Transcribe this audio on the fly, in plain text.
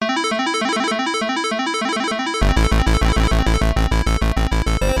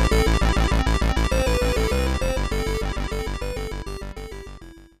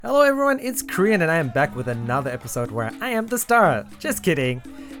Hello everyone, it's Korean and I am back with another episode where I am the star. Just kidding.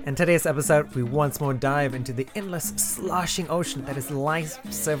 In today's episode, we once more dive into the endless sloshing ocean that is live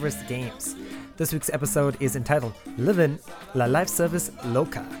service games. This week's episode is entitled Livin, Liveservice,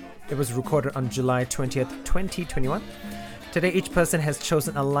 Loca. It was recorded on July 20th, 2021. Today, each person has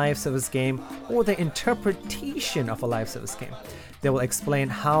chosen a live service game or their interpretation of a live service game. They will explain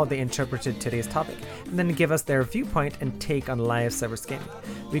how they interpreted today's topic and then give us their viewpoint and take on live service gaming.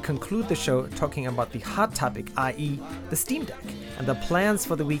 We conclude the show talking about the hot topic, i.e. the Steam Deck, and the plans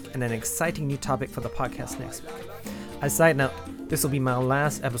for the week and an exciting new topic for the podcast next week. A side note, this will be my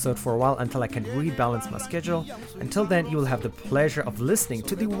last episode for a while until I can rebalance my schedule. Until then, you will have the pleasure of listening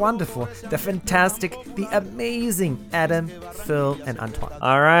to the wonderful, the fantastic, the amazing Adam, Phil, and Antoine.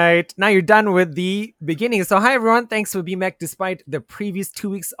 All right, now you're done with the beginning. So hi everyone, thanks for being back despite the previous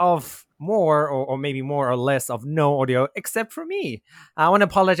 2 weeks of more or maybe more or less of no audio except for me. I want to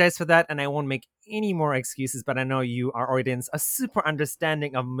apologize for that and I won't make any more excuses, but I know you, our audience, are super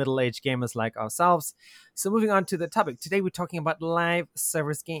understanding of middle-aged gamers like ourselves. So moving on to the topic. Today we're talking about live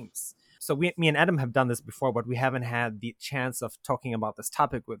service games. So me and Adam have done this before, but we haven't had the chance of talking about this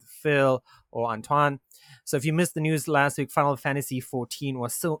topic with Phil or Antoine. So if you missed the news last week, Final Fantasy XIV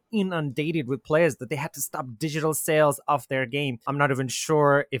was so inundated with players that they had to stop digital sales of their game. I'm not even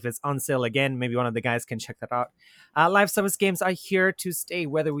sure if it's on sale again. Maybe one of the guys can check that out. Live service games are here to stay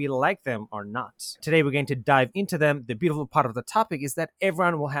whether we like them or not. Today we're going to dive into them. The beautiful part of the topic is that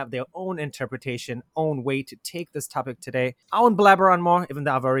everyone will have their own interpretation, own way to take this topic today. I won't blabber on more, even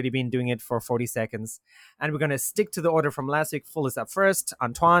though I've already been doing it for 40 seconds. And we're going to stick to the order from last week. Phil is up first,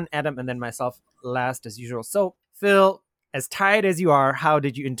 Antoine, Adam, and then myself last as usual. So, Phil, as tired as you are, how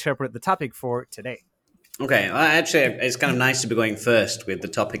did you interpret the topic for today? Okay, well, actually, it's kind of nice to be going first with the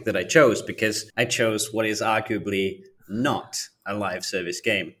topic that I chose because I chose what is arguably not a live service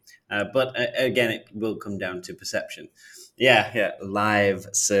game. But again, it will come down to perception. Yeah, live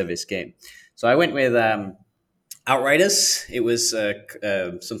service game. So I went with Outriders. It was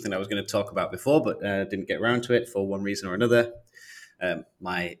something I was going to talk about before, but didn't get around to it for one reason or another.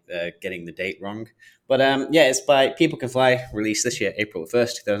 My getting the date wrong. But it's by People Can Fly, released this year, April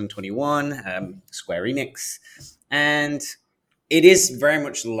 1st, 2021, Square Enix. And it is very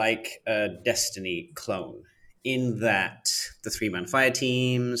much like a Destiny clone in that the three-man fire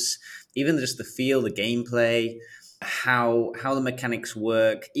teams, even just the feel, the gameplay, how the mechanics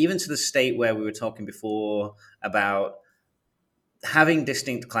work, even to the state where we were talking before about having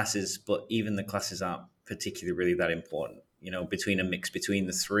distinct classes, but even the classes aren't particularly really that important. Between a mix between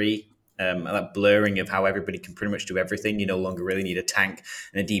the three, that blurring of how everybody can pretty much do everything. You no longer really need a tank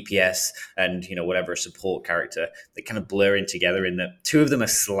and a DPS and, whatever, a support character. They kind of blur in together in that two of them are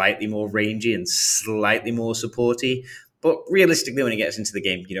slightly more rangy and slightly more supporty. But realistically, when it gets into the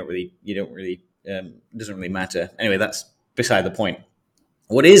game, it doesn't really matter. Anyway, that's beside the point.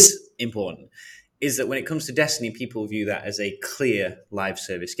 What is important is that when it comes to Destiny, people view that as a clear live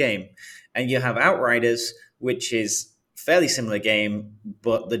service game. And you have Outriders, which is fairly similar game,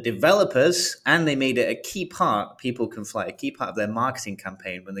 but the developers, and they made it a key part, People Can Fly, a key part of their marketing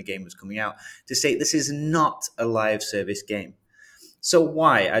campaign when the game was coming out, to say this is not a live service game. So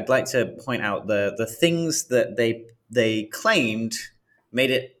why? I'd like to point out the things that they claimed made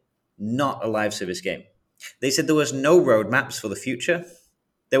it not a live service game. They said there was no roadmaps for the future,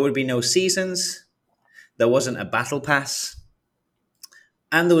 there would be no seasons, there wasn't a battle pass,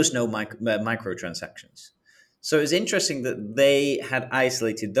 and there was no microtransactions. So it's interesting that they had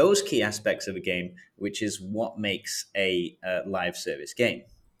isolated those key aspects of a game, which is what makes a live service game.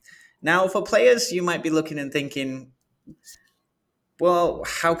 Now, for players, you might be looking and thinking, well,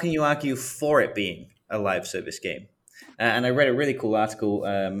 how can you argue for it being a live service game? And I read a really cool article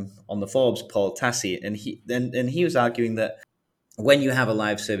on the Forbes, Paul Tassi, and he was arguing that when you have a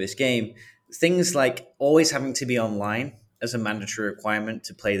live service game, things like always having to be online as a mandatory requirement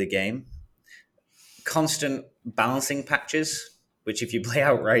to play the game, constant balancing patches, which if you play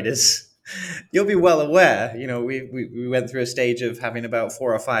Outriders, you'll be well aware. We went through a stage of having about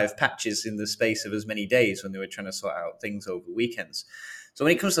 4 or 5 patches in the space of as many days when they were trying to sort out things over weekends. So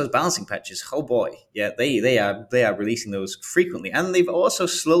when it comes to those balancing patches, oh boy, yeah, they are releasing those frequently, and they've also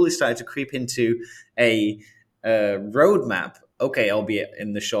slowly started to creep into a roadmap. Okay, albeit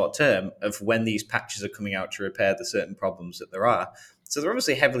in the short term, of when these patches are coming out to repair the certain problems that there are. So they're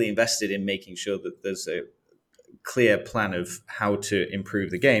obviously heavily invested in making sure that there's a clear plan of how to improve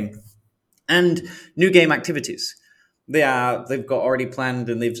the game. And new game activities. They've got already planned,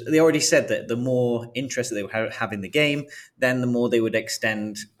 and they already said that the more interest that they would have in the game, then the more they would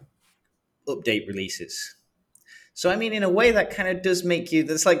extend update releases. So, I mean, in a way, that kind of does make you.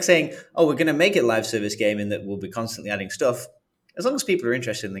 That's like saying, "Oh, we're going to make a live service game, and that we'll be constantly adding stuff, as long as people are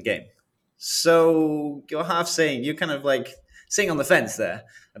interested in the game." So, you're half saying you're kind of like sitting on the fence there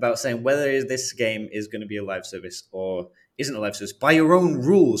about saying whether this game is going to be a live service or isn't a live service by your own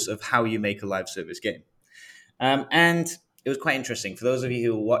rules of how you make a live service game. And it was quite interesting. For those of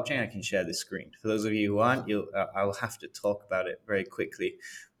you who are watching, I can share this screen. For those of you who aren't, I'll have to talk about it very quickly.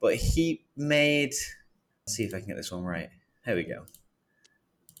 But he made. Let's see if I can get this one right. There we go.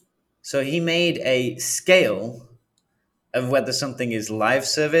 So he made a scale of whether something is live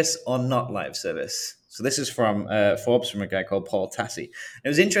service or not live service. So this is from Forbes, from a guy called Paul Tassi. It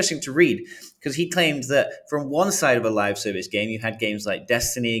was interesting to read because he claimed that from one side of a live service game, you had games like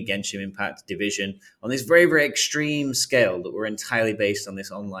Destiny, Genshin Impact, Division, on this very, very extreme scale that were entirely based on this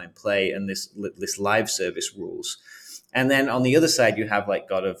online play and this live service rules. And then on the other side, you have like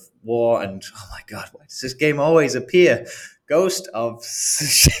God of War and, oh my God, why does this game always appear? Ghost of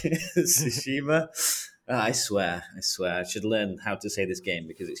Tsushima. I swear, I should learn how to say this game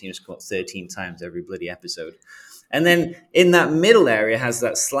because it seems to come up 13 times every bloody episode. And then in that middle area has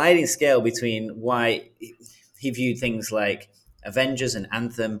that sliding scale between why he viewed things like Avengers and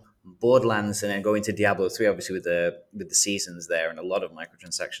Anthem, Borderlands, and then going to Diablo 3, obviously with the seasons there and a lot of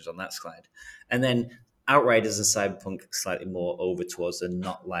microtransactions on that slide. And then Outriders and Cyberpunk slightly more over towards a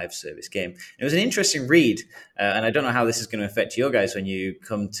not live service game. It was an interesting read, and I don't know how this is going to affect you guys when you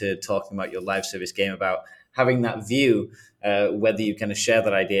come to talking about your live service game, about having that view, whether you kind of share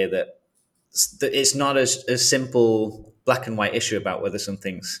that idea that it's not a simple black and white issue about whether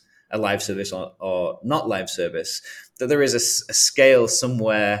something's a live service or not live service, that there is a scale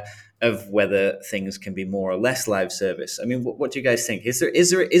somewhere of whether things can be more or less live service. I mean, what do you guys think? Is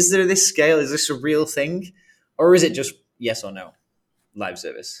there this scale? Is this a real thing, or is it just yes or no live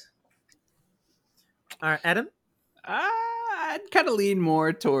service? All right, Adam. I'd kind of lean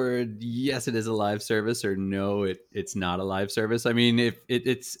more toward yes, it is a live service, or no, it's not a live service. I mean, if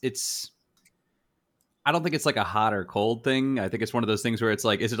it's I don't think it's like a hot or cold thing. I think it's one of those things where it's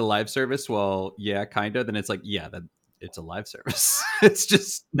like, is it a live service? Well, yeah, kind of. Then it's like, yeah, that it's a live service. It's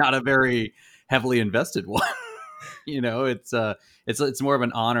just not a very heavily invested one. It's more of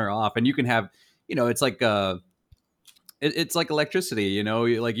an on or off, and you can have, it's like it's like electricity.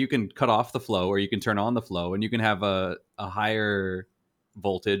 Like you can cut off the flow or you can turn on the flow, and you can have a higher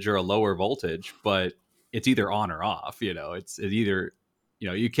voltage or a lower voltage, but it's either on or off. It's either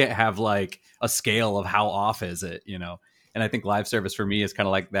you can't have like a scale of how off is it. And I think live service for me is kind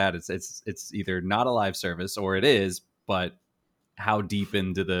of like that. It's either not a live service or it is, but how deep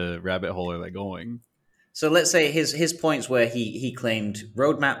into the rabbit hole are they going? So let's say his points where he claimed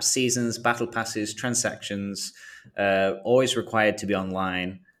roadmaps, seasons, battle passes, transactions, always required to be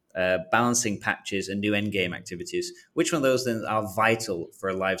online, balancing patches and new endgame activities. Which one of those then are vital for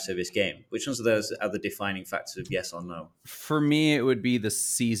a live service game? Which ones of those are the defining factors of yes or no? For me, it would be the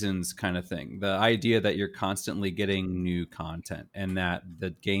seasons kind of thing. The idea that you're constantly getting new content and that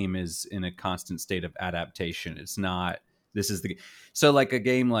the game is in a constant state of adaptation. It's not, so like a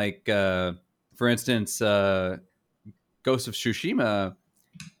game like, for instance, Ghost of Tsushima,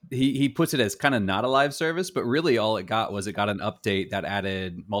 he puts it as kind of not a live service, but really all it got an update that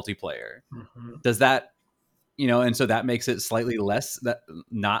added multiplayer. Mm-hmm. Does that, and so that makes it slightly less that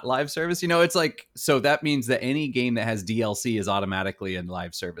not live service. It's like, so that means that any game that has DLC is automatically a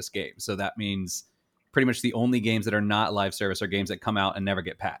live service game. So that means pretty much the only games that are not live service are games that come out and never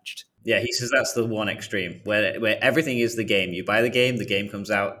get patched. Yeah, he says that's the one extreme where everything is the game. You buy the game comes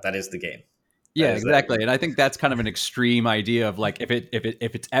out, that is the game. Yeah, exactly. And I think that's kind of an extreme idea of like, if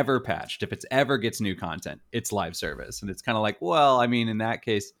it's ever patched, if it ever gets new content, it's live service. And it's kind of like, well, I mean, in that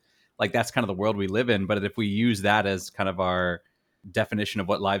case, like that's kind of the world we live in. But if we use that as kind of our definition of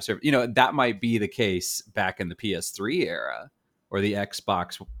what live service, that might be the case back in the PS3 era or the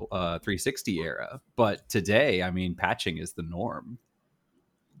Xbox 360 era. But today, I mean, patching is the norm.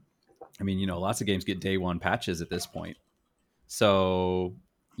 I mean, lots of games get day one patches at this point. So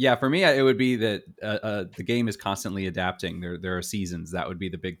yeah, for me, it would be that the game is constantly adapting. There are seasons. That would be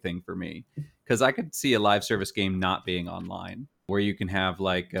the big thing for me, because I could see a live service game not being online, where you can have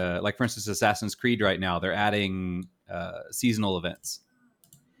like for instance, Assassin's Creed right now, they're adding seasonal events,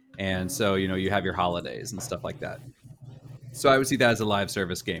 and so you have your holidays and stuff like that. So I would see that as a live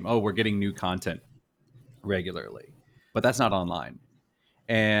service game. Oh, we're getting new content regularly, but that's not online,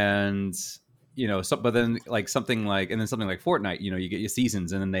 and but then something like Fortnite, you get your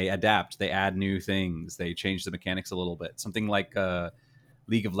seasons and then they adapt, they add new things, they change the mechanics a little bit. Something like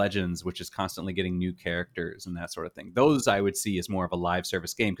League of Legends, which is constantly getting new characters and that sort of thing. Those I would see as more of a live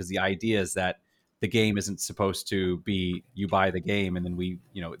service game, because the idea is that the game isn't supposed to be you buy the game and then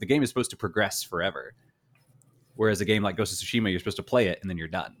the game is supposed to progress forever. Whereas a game like Ghost of Tsushima, you're supposed to play it and then you're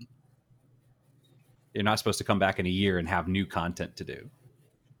done. You're not supposed to come back in a year and have new content to do.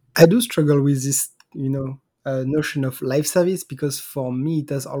 I do struggle with this, notion of live service, because for me it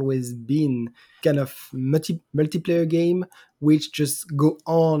has always been kind of multiplayer game which just go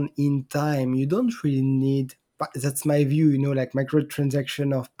on in time. You don't really need. That's my view, like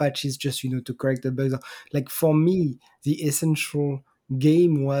microtransaction of patches just to correct the bugs. Like for me, the essential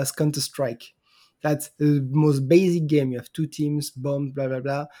game was Counter Strike. That's the most basic game. You have two teams, bomb, blah blah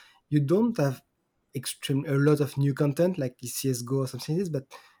blah. You don't have a lot of new content like CS:GO or something like this, but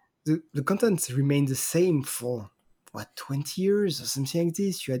the content remained the same for what, 20 years or something like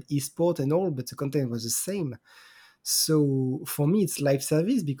this. You had esport and all, but the content was the same. So for me, it's live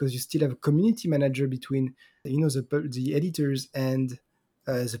service because you still have a community manager between the editors and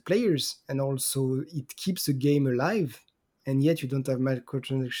the players, and also it keeps the game alive. And yet you don't have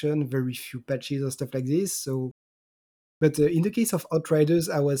microtransaction, very few patches or stuff like this. So but in the case of Outriders,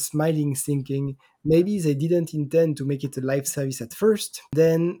 I was smiling, thinking maybe they didn't intend to make it a live service at first.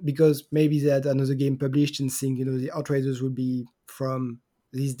 Then, because maybe they had another game published and think, the Outriders will be from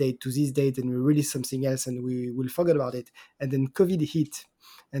this date to this date, and we release something else and we will forget about it. And then COVID hit.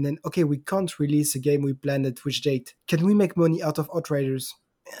 And then, okay, we can't release a game we planned at which date. Can we make money out of Outriders?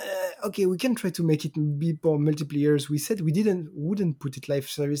 Okay, we can try to make it be for multiplayers. We said we wouldn't put it live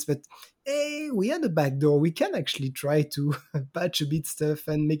service, but hey, we had a backdoor. We can actually try to patch a bit stuff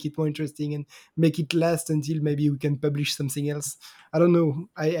and make it more interesting and make it last until maybe we can publish something else. I don't know.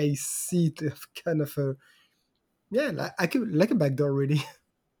 I see it kind of like a backdoor, really.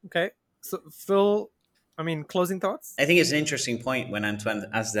 Okay. So, Phil, closing thoughts? I think it's an interesting point when Antoine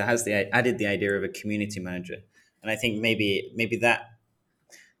added the idea of a community manager, and I think maybe that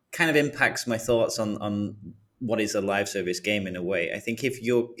kind of impacts my thoughts on what is a live service game in a way. I think if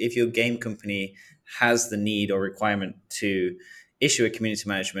your game company has the need or requirement to issue a community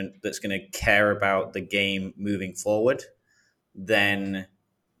management that's going to care about the game moving forward, then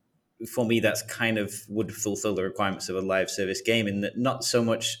for me that's kind of would fulfill the requirements of a live service game, in that not so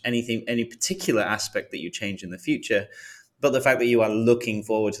much any particular aspect that you change in the future, but the fact that you are looking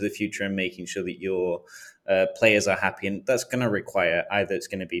forward to the future and making sure that your players are happy. And that's going to require either it's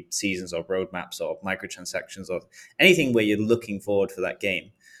going to be seasons or roadmaps or microtransactions or anything where you're looking forward for that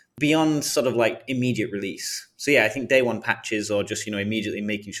game beyond sort of like immediate release. So yeah, I think day one patches or just, immediately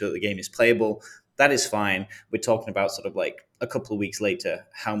making sure that the game is playable, that is fine. We're talking about sort of like a couple of weeks later,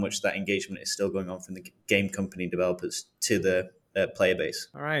 how much that engagement is still going on from the game company developers to the player base.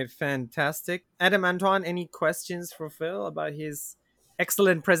 All right, fantastic. Adam, Antoine, any questions for Phil about his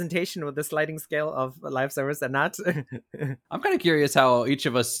excellent presentation with the sliding scale of live service and not? I'm kind of curious how each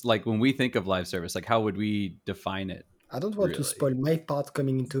of us, like when we think of live service, like how would we define it? I don't want to spoil my part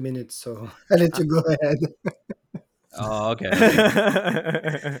coming in 2 minutes, so I'll let you go ahead. Oh, okay.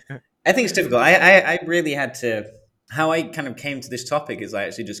 I think it's difficult. I really had to. How I kind of came to this topic is I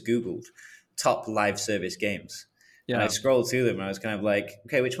actually just Googled top live service games. Yeah. And I scrolled through them and I was kind of like,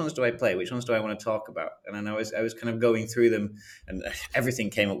 okay, which ones do I play? Which ones do I want to talk about? And then I was kind of going through them, and everything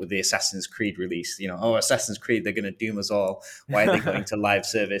came up with the Assassin's Creed release. Assassin's Creed, they're going to doom us all. Why are they going to live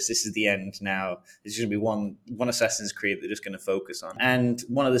service? This is the end now. There's going to be one Assassin's Creed they're just going to focus on. And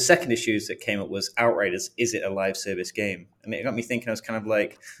one of the second issues that came up was Outriders. Is it a live service game? And it got me thinking. I was kind of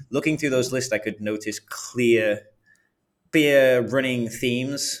like looking through those lists. I could notice clear running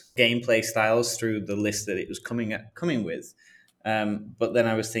themes, gameplay styles through the list that it was coming with. But then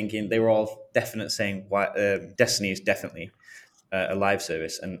I was thinking they were all definite saying Destiny is definitely a live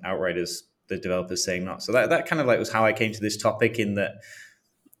service, and Outriders, the developers, saying not. So that kind of like was how I came to this topic, in that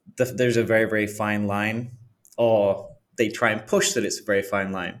there's a very, very fine line, or they try and push that it's a very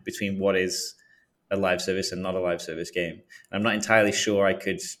fine line between what is a live service and not a live service game. And I'm not entirely sure I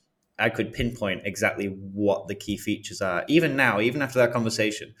could pinpoint exactly what the key features are. Even now, even after that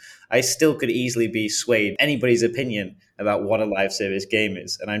conversation, I still could easily be swayed anybody's opinion about what a live service game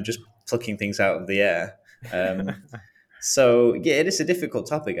is. And I'm just plucking things out of the air. So yeah, it is a difficult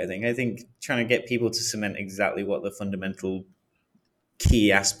topic, I think. I think trying to get people to cement exactly what the fundamental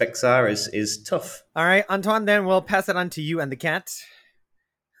key aspects are is tough. All right, Antoine, then we'll pass it on to you and the cat.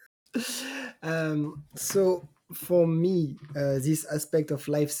 So for me, this aspect of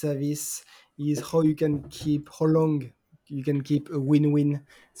live service is how long you can keep a win-win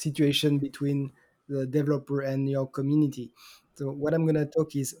situation between the developer and your community. So what I'm gonna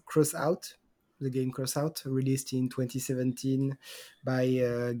talk is Crossout, the game Crossout, released in 2017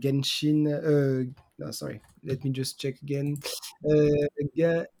 by No, sorry. Let me just check again.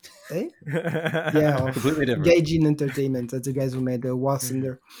 Ga- eh? Yeah, of Completely different. Gaijin Entertainment. That's the guys who made War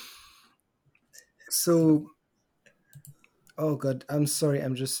Thunder. So, oh god, I'm sorry.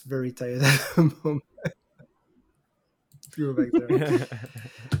 I'm just very tired at the moment. Go back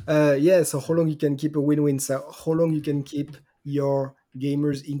there. Yeah, so how long you can keep a win-win? So how long you can keep your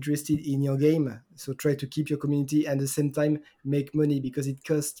gamers interested in your game? So try to keep your community and at the same time make money because it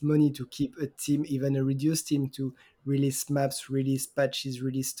costs money to keep a team, even a reduced team, to release maps, release patches,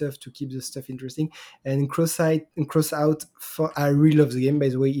 release stuff to keep the stuff interesting. And cross out. For I really love the game. By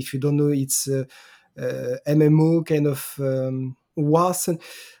the way, if you don't know, it's MMO kind of was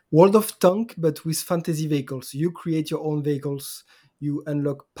World of Tank, but with fantasy vehicles. You create your own vehicles, you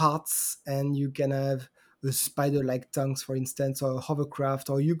unlock parts, and you can have a spider-like tanks, for instance, or a hovercraft,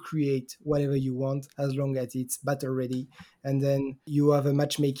 or you create whatever you want as long as it's battle ready. And then you have a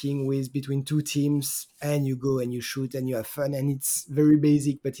matchmaking with between two teams, and you go and you shoot and you have fun. And it's very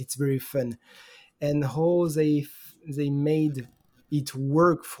basic, but it's very fun. And how they made it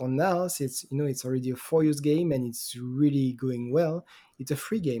work for now, so it's already a 4 years game and it's really going well. It's a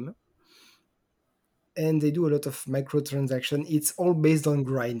free game and they do a lot of microtransaction. It's all based on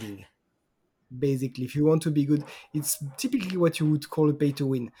grinding. Basically, if you want to be good, it's typically what you would call a pay to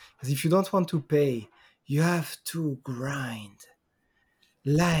win. Because if you don't want to pay, you have to grind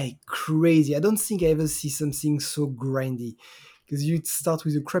like crazy. I don't think I ever see something so grindy. Because you start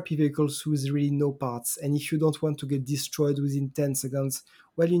with a crappy vehicles with really no parts, and if you don't want to get destroyed within 10 seconds,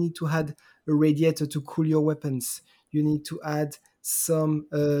 well, you need to add a radiator to cool your weapons. You need to add some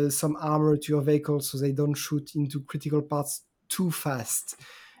armor to your vehicles so they don't shoot into critical parts too fast.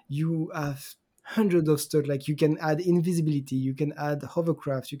 You have hundreds of stuff, like you can add invisibility, you can add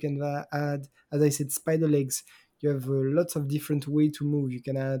hovercraft, you can add, as I said, spider legs. You have lots of different way to move. You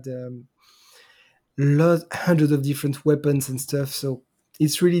can add hundreds of different weapons and stuff. So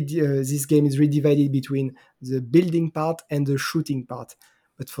it's really this game is really divided between the building part and the shooting part.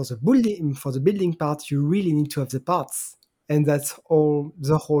 But for the building part, you really need to have the parts, and that's all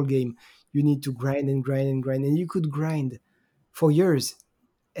the whole game. You need to grind and grind and grind, and you could grind for years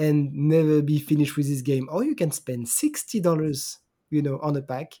and never be finished with this game. Or you can spend $60, on a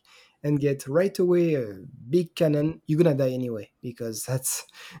pack and get right away a big cannon. You're gonna die anyway because that's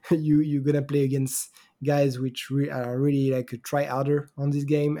you're gonna play against guys which are really like a try harder on this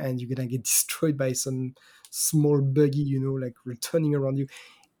game, and you're gonna get destroyed by some small buggy, like returning around you.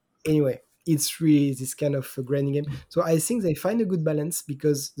 Anyway, it's really this kind of a grinding game. So I think they find a good balance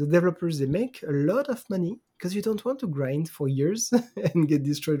because the developers, they make a lot of money because you don't want to grind for years and get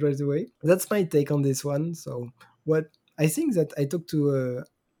destroyed right away. That's my take on this one. So what I think that I talked to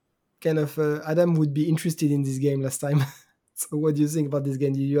kind of Adam would be interested in this game last time. So what do you think about this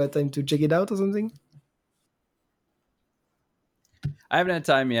game? Did you have time to check it out or something? I haven't had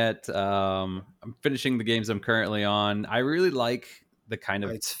time yet. I'm finishing the games I'm currently on. I really like the kind Oh,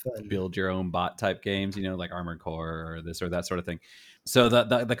 of it's fun. build your own bot type games, like Armored Core or this or that sort of thing. So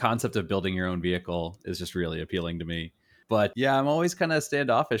the concept of building your own vehicle is just really appealing to me. But yeah, I'm always kind of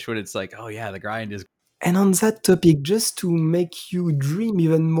standoffish when it's like, oh yeah, the grind is. And on that topic, just to make you dream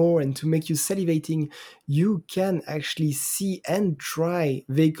even more and to make you salivating, you can actually see and try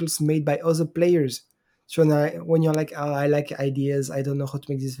vehicles made by other players. So now, when you're like, oh, I like ideas, I don't know how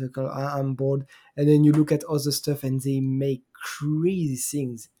to make this vehicle, I'm bored. And then you look at other stuff and they make crazy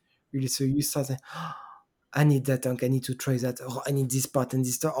things. Really, so you start saying, oh, I need that tank, I need to try that. Oh, I need this part and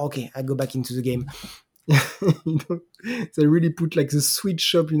this stuff. Okay, I go back into the game. you know, they really put like the sweet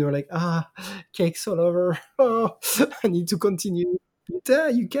shop, like cakes all over. Oh, I need to continue. Yeah,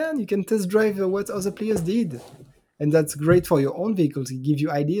 you can test drive what other players did, and that's great for your own vehicles. It gives you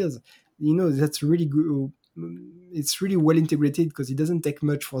ideas. That's really good. It's really well integrated because it doesn't take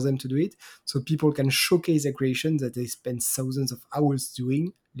much for them to do it, so people can showcase their creation that they spend thousands of hours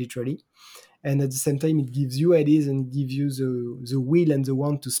doing, literally. And at the same time it gives you ideas and gives you the will and the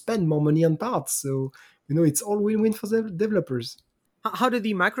want to spend more money on parts. So it's all win-win for the developers. How do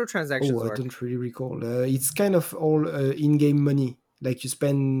the Oh, microtransactions I work? don't really recall. It's kind of all in-game money. Like you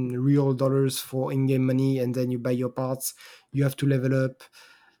spend real dollars for in-game money, and then you buy your parts. You have to level up.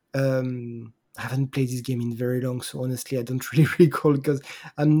 I haven't played this game in very long, so honestly, I don't really recall because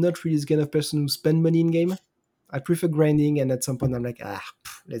I'm not really the kind of person who spend money in game. I prefer grinding, and at some point, I'm like,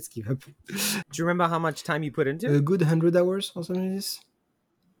 let's give up. Do you remember how much time you put into A it? good 100 hours or something like this.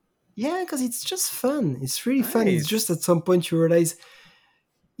 Yeah, because it's just fun. It's really fun. It's just Nice. at some point you realize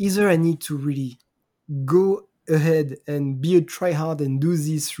either I need to really go ahead and be a tryhard and do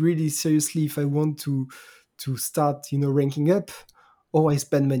this really seriously if I want to start ranking up, or I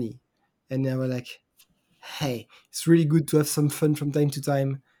spend money. And I was like, hey, it's really good to have some fun from time to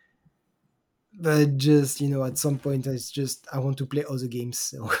time. But just, at some point, it's just, I want to play other games.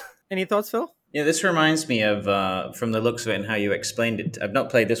 So, Any thoughts, Phil? Yeah, this reminds me of from the looks of it and how you explained it. I've not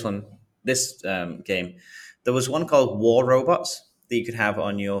played this game. There was one called War Robots that you could have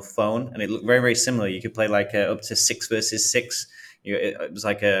on your phone, and it looked very, very similar. You could play like up to 6 versus 6. It was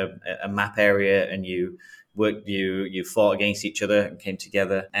like a map area, and you fought against each other and came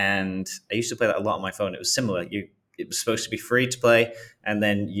together. And I used to play that a lot on my phone. It was similar. It was supposed to be free to play, and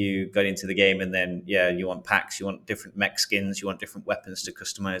then you got into the game, and then you want packs, you want different mech skins, you want different weapons to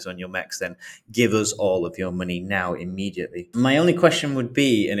customize on your mechs. Then give us all of your money now, immediately. My only question would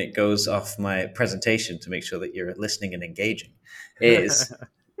be, and it goes off my presentation to make sure that you're listening and engaging, is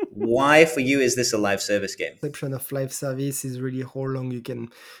why for you is this a live service game? perception of live service is really how long you can,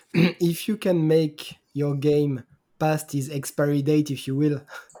 if you can make your game past its expiry date, if you will,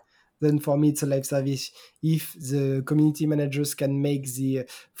 then for me it's a live service. If the community managers can make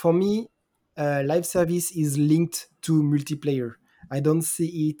for me, live service is linked to multiplayer. I don't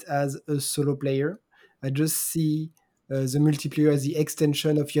see it as a solo player. I just see the multiplayer as the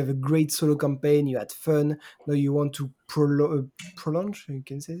extension of, you have a great solo campaign, you had fun, now you want to prolong, you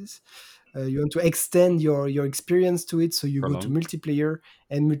can say this. You want to extend your experience to it, so you go to Prolong. multiplayer,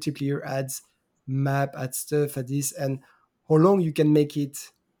 and multiplayer adds map, adds stuff, adds this, and how long you can make it,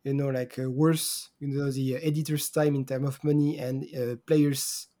 like worth, the editor's time in terms of money and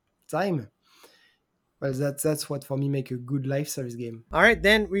players' time. Well, that's what for me make a good live service game. All right,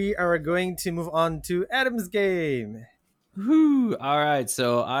 then we are going to move on to Adam's game. Whew. All right,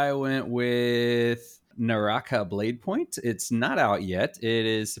 so I went with Naraka Blade Point. It's not out yet. It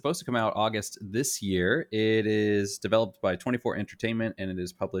is supposed to come out August this year. It is developed by 24 Entertainment, and it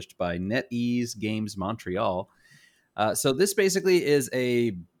is published by NetEase Games Montreal. So this basically is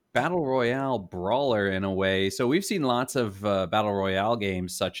a battle royale brawler in a way. So we've seen lots of battle royale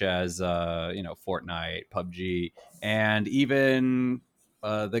games, such as Fortnite, PUBG, and even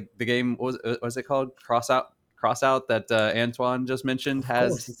the game, what was it called? Crossout that Antoine just mentioned Of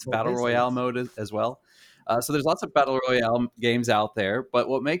has course, it's battle always royale mode as well. So there's lots of battle royale games out there, but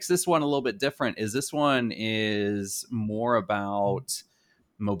what makes this one a little bit different is this one is more about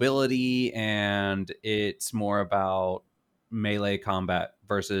mobility, and it's more about melee combat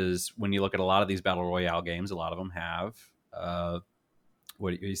versus when you look at a lot of these battle royale games, a lot of them have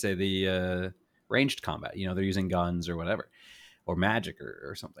what do you say, the ranged combat. They're using guns or whatever, or magic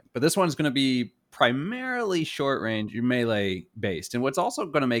or something. But this one's going to be primarily short range, melee based. And what's also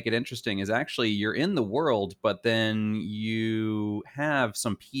going to make it interesting is actually you're in the world, but then you have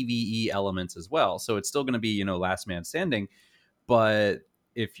some PvE elements as well. So it's still going to be, last man standing, but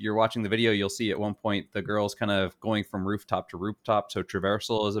if you're watching the video, you'll see at one point the girl's kind of going from rooftop to rooftop. So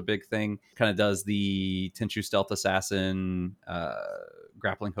traversal is a big thing. Kind of does the Tenchu Stealth Assassin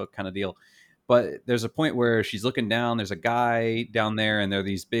grappling hook kind of deal. But there's a point where she's looking down. There's a guy down there, and there are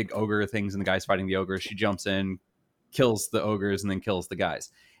these big ogre things, and the guy's fighting the ogres. She jumps in, kills the ogres, and then kills the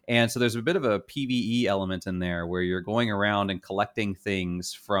guys. And so there's a bit of a PvE element in there where you're going around and collecting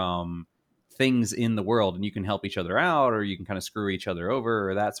things from things in the world, and you can help each other out, or you can kind of screw each other over,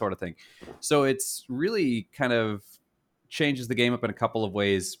 or that sort of thing. So it's really kind of changes the game up in a couple of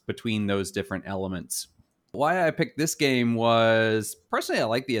ways between those different elements. Why I picked this game was, personally, I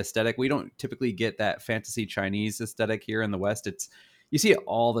like the aesthetic. We don't typically get that fantasy Chinese aesthetic here in the West. You see it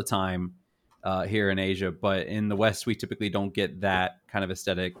all the time here in Asia, but in the West, we typically don't get that kind of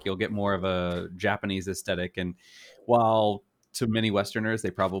aesthetic. You'll get more of a Japanese aesthetic. And while to many Westerners,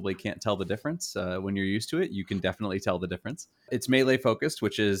 they probably can't tell the difference. When you're used to it, you can definitely tell the difference. It's melee focused,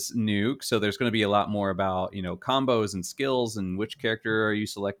 which is new. So there's going to be a lot more about, combos and skills and which character are you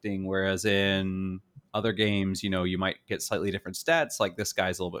selecting. Whereas in other games, you might get slightly different stats, like this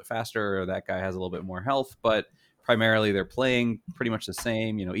guy's a little bit faster or that guy has a little bit more health, but primarily they're playing pretty much the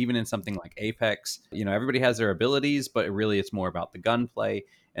same. Even in something like Apex, everybody has their abilities, but really it's more about the gunplay.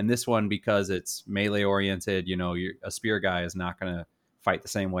 And this one, because it's melee oriented, a spear guy is not going to fight the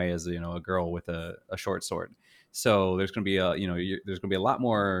same way as a girl with a short sword. So there's going to be there's going to be a lot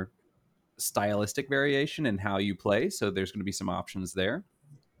more stylistic variation in how you play. So there's going to be some options there.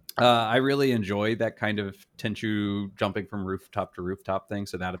 I really enjoy that kind of Tenchu jumping from rooftop to rooftop thing,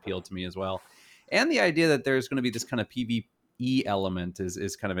 so that appealed to me as well. And the idea that there's going to be this kind of PvE element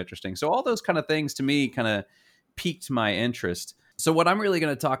is kind of interesting. So all those kind of things to me kind of piqued my interest. So what I'm really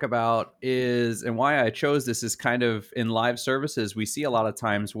going to talk about is, and why I chose this, is kind of in live services, we see a lot of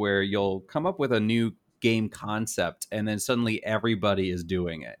times where you'll come up with a new game concept and then suddenly everybody is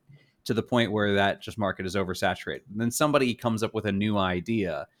doing it to the point where that just market is oversaturated. And then somebody comes up with a new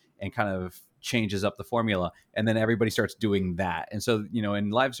idea and kind of changes up the formula, and then everybody starts doing that. And so, in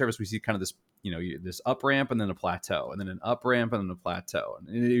live service, we see kind of this, this up ramp and then a plateau, and then an up ramp and then a plateau,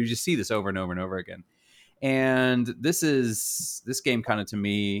 and you just see this over and over and over again. And this game kind of, to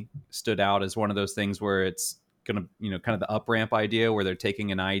me, stood out as one of those things where it's gonna, kind of the up ramp idea, where they're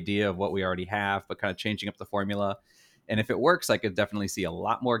taking an idea of what we already have but kind of changing up the formula. And if it works, I could definitely see a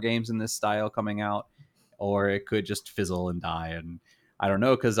lot more games in this style coming out, or it could just fizzle and die. And I don't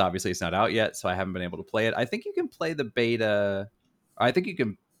know, because obviously it's not out yet, so I haven't been able to play it. I think you can play the beta. I think you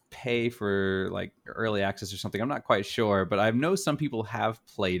can pay for like early access or something. I'm not quite sure, but I know some people have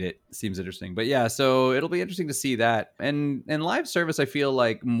played it. Seems interesting. But yeah, so it'll be interesting to see that. And live service, I feel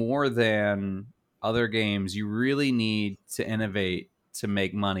like more than other games, you really need to innovate to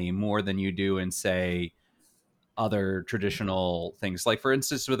make money more than you do in, say, other traditional things. Like, for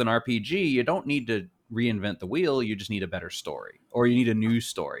instance, with an RPG, you don't need to reinvent the wheel. You just need a better story, or you need a new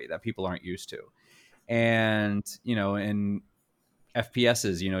story that people aren't used to. And, in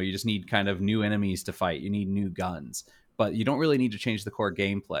FPSs, you just need kind of new enemies to fight. You need new guns, but you don't really need to change the core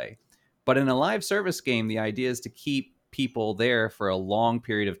gameplay. But in a live service game, the idea is to keep people there for a long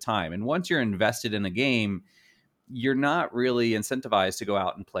period of time. And once you're invested in a game, you're not really incentivized to go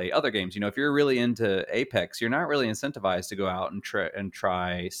out and play other games. If you're really into Apex, you're not really incentivized to go out and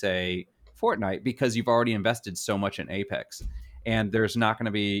try, say, Fortnite, because you've already invested so much in Apex. And there's not going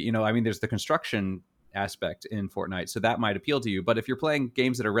to be, there's the construction aspect in Fortnite, so that might appeal to you. But if you're playing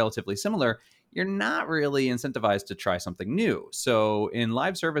games that are relatively similar, you're not really incentivized to try something new. So in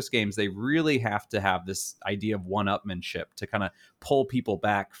live service games, they really have to have this idea of one-upmanship to kind of pull people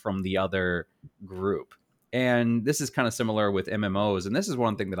back from the other group. And this is kind of similar with MMOs. And this is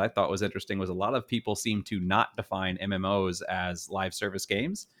one thing that I thought was interesting, was a lot of people seem to not define MMOs as live service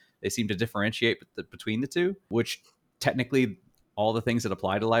games. They seem to differentiate between the two, which technically all the things that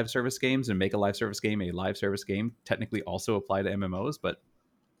apply to live service games and make a live service game technically also apply to MMOs, but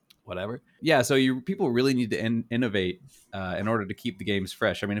whatever. Yeah, so people really need to innovate in order to keep the games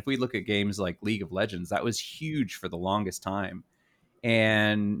fresh. I mean, if we look at games like League of Legends, that was huge for the longest time.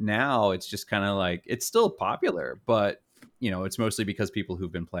 And now it's just kind of like, it's still popular, but it's mostly because people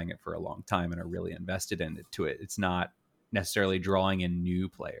who've been playing it for a long time and are really invested into it. It's not necessarily drawing in new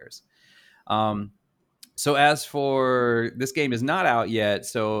players. So as for, this game is not out yet.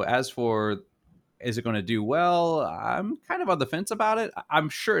 So as for, is it going to do well? I'm kind of on the fence about it. I'm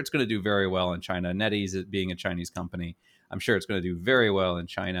sure it's going to do very well in China. NetEase, being a Chinese company, I'm sure it's going to do very well in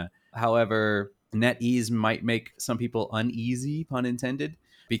China. However, NetEase might make some people uneasy, pun intended,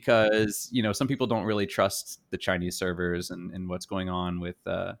 because, some people don't really trust the Chinese servers and what's going on with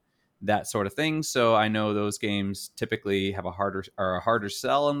that sort of thing. So I know those games typically have a harder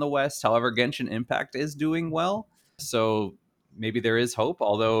sell in the West. However, Genshin Impact is doing well. So maybe there is hope,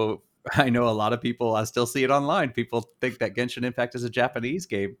 although I know a lot of people, I still see it online. People think that Genshin Impact is a Japanese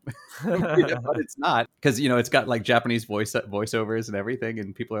game, but it's not, because it's got like Japanese voiceovers and everything,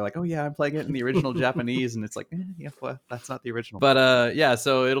 and people are like, "Oh yeah, I'm playing it in the original Japanese," and it's like, yeah, well, that's not the original. But yeah,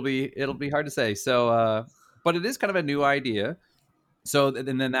 so it'll be hard to say. So, but it is kind of a new idea. So,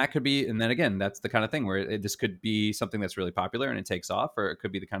 and then that could be, and then again, that's the kind of thing where this could be something that's really popular and it takes off, or it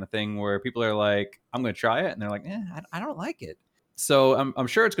could be the kind of thing where people are like, "I'm going to try it," and they're like, I don't like it. So I'm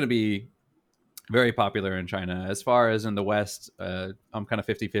sure it's going to be very popular in China. As far as in the West, I'm kind of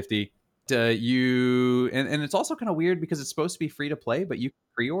 50-50. And it's also kind of weird because it's supposed to be free to play, but you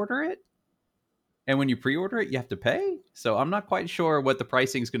pre-order it. And when you pre-order it, you have to pay. So I'm not quite sure what the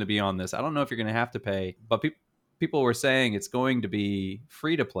pricing is going to be on this. I don't know if you're going to have to pay, but people were saying it's going to be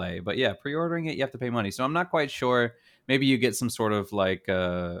free to play. But yeah, pre-ordering it, you have to pay money. So I'm not quite sure. Maybe you get some sort of like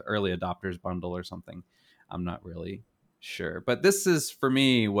early adopters bundle or something. I'm not really sure. But this is, for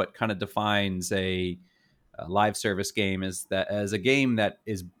me, what kind of defines a live service game, is that as a game that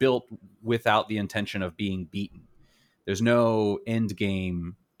is built without the intention of being beaten. There's no end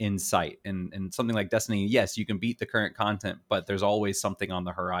game in sight. And something like Destiny, yes, you can beat the current content, but there's always something on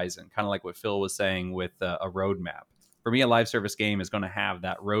the horizon, kind of like what Phil was saying with a roadmap. For me, a live service game is going to have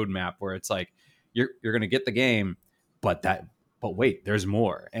that roadmap where it's like you're going to get the game, but wait, there's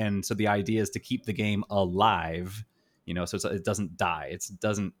more. And so the idea is to keep the game alive, so it doesn't die.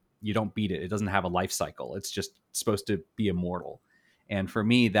 You don't beat it. It doesn't have a life cycle. It's just supposed to be immortal. And for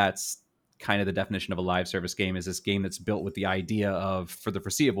me, that's kind of the definition of a live service game, is this game that's built with the idea of, for the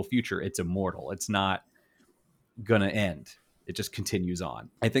foreseeable future, it's immortal. It's not going to end. It just continues on.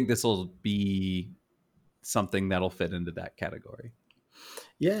 I think this will be something that'll fit into that category.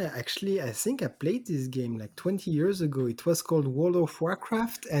 Yeah, actually, I think I played this game like 20 years ago. It was called World of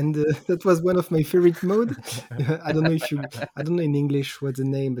Warcraft, and that was one of my favorite mode. I don't know if you, I don't know in English what's the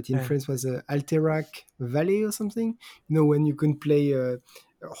name, but in French was Alterac Valley or something. You know, when you can play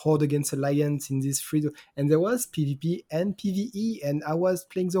Horde against Alliance in this free, and there was PvP and PvE, and I was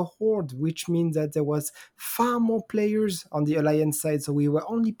playing the Horde, which means that there was far more players on the Alliance side, so we were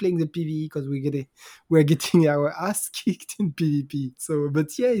only playing the PvE because we're getting our ass kicked in PvP. So, but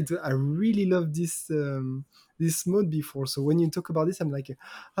yeah, I really love this mode before. So when you talk about this, I'm like,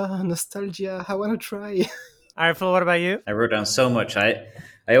 nostalgia. I want to try. All right, Phil, what about you? I wrote down so much. I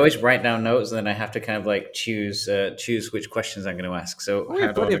always write down notes, and then I have to kind of like choose which questions I'm going to ask. So We how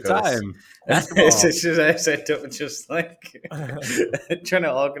have do I plenty want to of go? This? time. Ask them It's all. just, I said, just like trying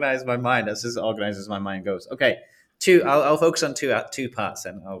to organize my mind. That's as organized as my mind goes. Okay, two. I'll focus on two parts.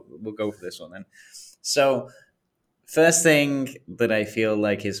 Then we'll go for this one then. So first thing that I feel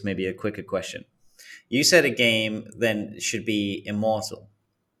like is maybe a quicker question. You said a game then should be immortal.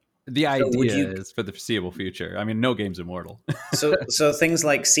 The So would idea you is for the foreseeable future. I mean, no game's immortal. so things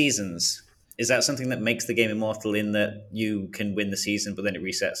like seasons, is that something that makes the game immortal in that you can win the season but then it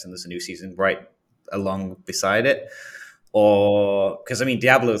resets and there's a new season right along beside it? Or because I mean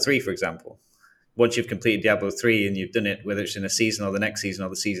Diablo 3 for example, once you've completed Diablo 3 and you've done it whether it's in a season or the next season or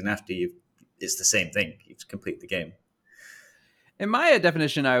the season after you, it's the same thing, you've completed the game. In my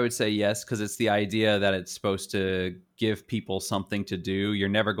definition, I would say yes, because it's the idea that it's supposed to give people something to do. You're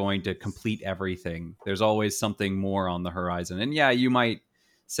never going to complete everything. There's always something more on the horizon. And yeah, you might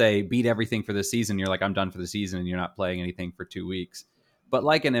say beat everything for the season. You're like, I'm done for the season, and you're not playing anything for 2 weeks. But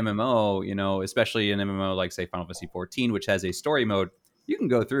like an MMO, especially an MMO like say Final Fantasy 14, which has a story mode, you can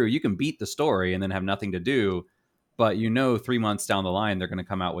go through, you can beat the story and then have nothing to do. But 3 months down the line, they're going to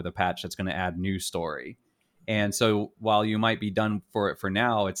come out with a patch that's going to add new story. And so while you might be done for it for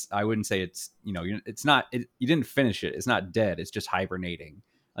now, I wouldn't say it's not, you didn't finish it. It's not dead. It's just hibernating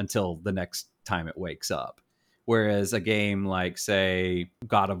until the next time it wakes up. Whereas a game like say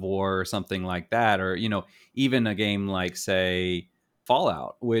God of War or something like that, or, even a game like say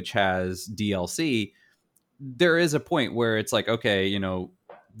Fallout, which has DLC, there is a point where it's like, okay,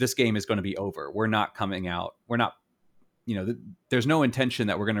 this game is going to be over. We're not coming out. We're not, there's no intention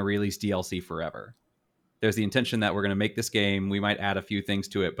that we're going to release DLC forever. There's the intention that we're going to make this game. We might add a few things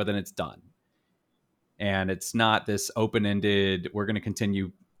to it, but then it's done. And it's not this open-ended, we're going to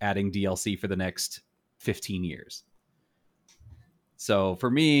continue adding DLC for the next 15 years. So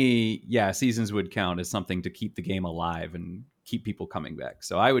for me, yeah, seasons would count as something to keep the game alive and keep people coming back.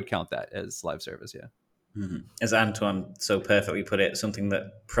 So I would count that as live service, yeah. Mm-hmm. As Antoine so perfectly put it, something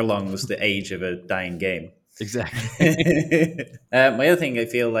that prolongs the age of a dying game. Exactly. My other thing I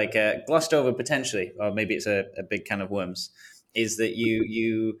feel like glossed over potentially, or maybe it's a big can of worms, is that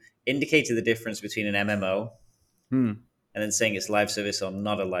you indicated the difference between an MMO and then saying it's live service or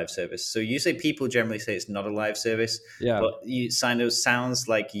not a live service. So you say people generally say it's not a live service, Yeah. but you sounds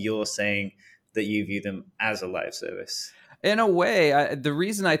like you're saying that you view them as a live service. In a way, the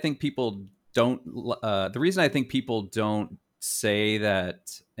reason I think people don't say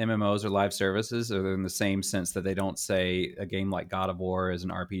that MMOs are live services are in the same sense that they don't say a game like God of War is an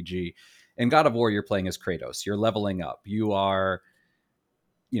RPG. In God of War, you're playing as Kratos. You're leveling up. You are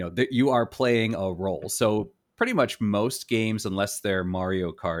playing a role. So pretty much most games, unless they're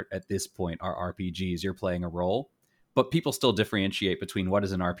Mario Kart at this point, are RPGs. You're playing a role. But people still differentiate between what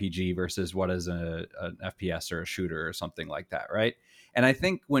is an RPG versus what is an FPS or a shooter or something like that, right? And I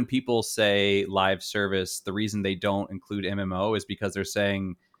think when people say live service, the reason they don't include MMO is because they're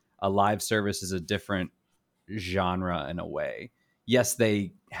saying a live service is a different genre in a way. Yes,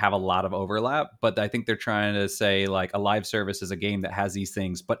 they have a lot of overlap, but I think they're trying to say like a live service is a game that has these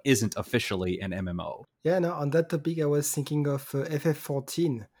things but isn't officially an MMO. Yeah, no, on that topic, I was thinking of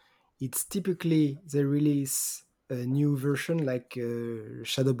FF14. It's typically they release a new version like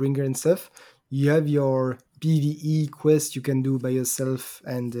Shadowbringer and stuff. You have your PvE quest you can do by yourself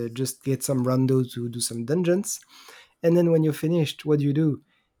and just get some rando to do some dungeons. And then when you're finished, what do you do?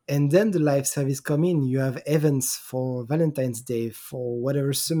 And then the live service come in. You have events for Valentine's Day, for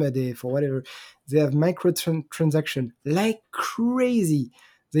whatever summer day, for whatever. They have micro transaction like crazy.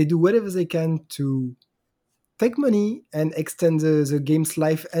 They do whatever they can to take money and extend the game's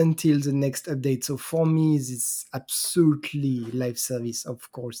life until the next update. So for me, it's absolutely live service,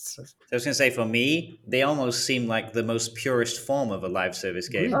 of course. So I was going to say, for me, they almost seem like the most purest form of a live service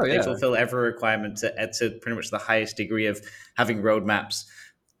game. Agreed. Oh They yeah. fulfill every requirement to pretty much the highest degree of having roadmaps,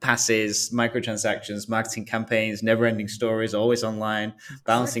 passes, microtransactions, marketing campaigns, never-ending stories, always online,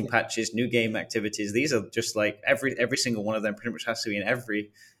 balancing patches, new game activities. These are just like every single one of them pretty much has to be in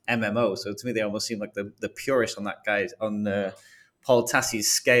every MMO. So to me, they almost seem like the purest on that guy on Paul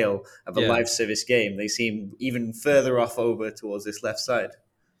Tassie's scale of a Yeah. live service game. They seem even further off over towards this left side.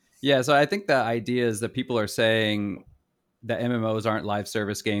 Yeah, so I think the idea is that people are saying that MMOs aren't live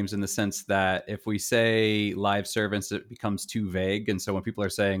service games in the sense that if we say live service, it becomes too vague. And so when people are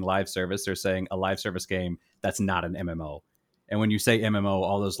saying live service, they're saying a live service game that's not an MMO. And when you say MMO,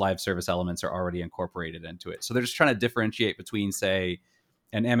 all those live service elements are already incorporated into it. So they're just trying to differentiate between, say,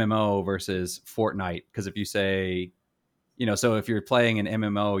 an MMO versus Fortnite. Because if you say, so if you're playing an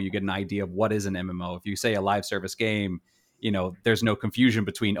MMO, you get an idea of what is an MMO. If you say a live service game, there's no confusion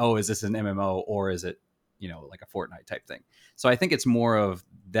between, is this an MMO or is it, like a Fortnite type thing. So I think it's more of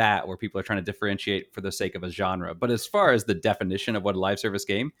that where people are trying to differentiate for the sake of a genre. But as far as the definition of what a live service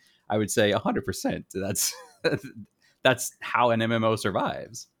game, I would say 100%. That's how an MMO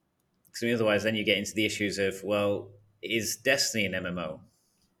survives. Because otherwise, then you get into the issues of, well, is Destiny an MMO?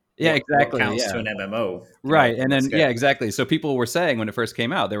 Yeah, exactly. What counts to an MMO? Right. And then, yeah, exactly. So people were saying when it first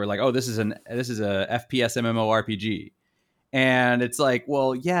came out, they were like, this is a FPS MMO RPG. And it's like,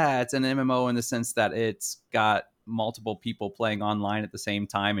 well, yeah, it's an MMO in the sense that it's got multiple people playing online at the same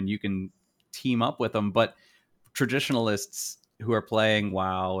time and you can team up with them. But traditionalists who are playing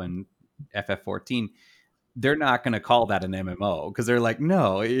WoW and FF14, they're not going to call that an MMO because they're like,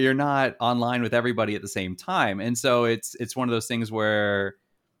 no, you're not online with everybody at the same time. And so it's one of those things where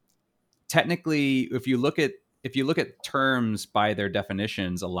technically, if you look at terms by their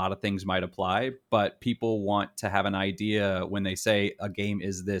definitions, a lot of things might apply, but people want to have an idea when they say a game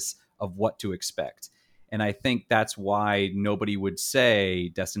is this of what to expect. And I think that's why nobody would say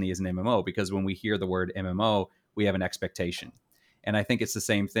Destiny is an MMO, because when we hear the word MMO, we have an expectation. And I think it's the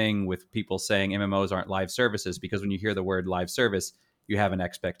same thing with people saying MMOs aren't live services, because when you hear the word live service, you have an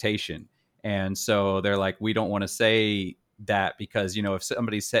expectation. And so they're like, we don't want to say that because, if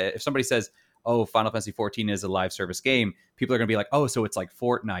somebody says, oh, Final Fantasy 14 is a live service game, people are going to be like, oh, so it's like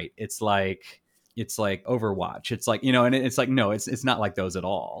Fortnite. It's like Overwatch. It's like, and it's like, no, it's not like those at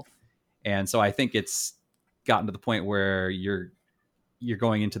all. And so I think it's gotten to the point where you're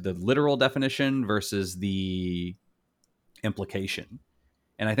going into the literal definition versus the implication.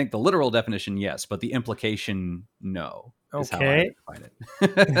 And I think the literal definition, yes, but the implication, no. Is how I define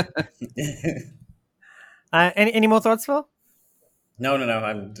it. Any more thoughts, Phil? No.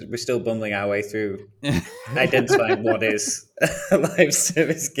 We're still bumbling our way through identifying what is a live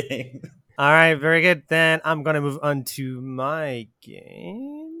service game. All right, very good. Then I'm going to move on to my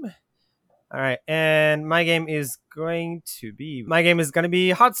game. All right, and my game is going to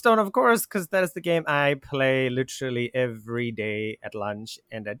be Hearthstone, of course, because that is the game I play literally every day at lunch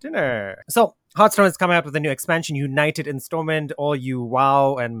and at dinner. So Hearthstone is coming out with a new expansion, United Installment. All you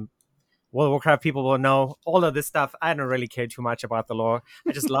WoW and World of Warcraft people will know all of this stuff. I don't really care too much about the lore.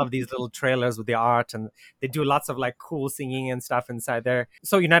 I just love these little trailers with the art, and they do lots of like cool singing and stuff inside there.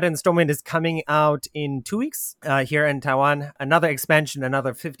 So United Installment is coming out in 2 weeks here in Taiwan. Another expansion,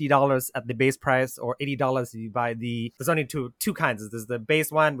 another $50 at the base price, or $80 if you buy there's only two kinds. There's the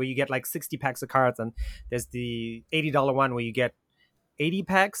base one where you get like 60 packs of cards, and there's the $80 one where you get 80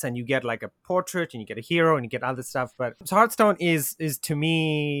 packs and you get like a portrait and you get a hero and you get other stuff. But so Hearthstone is to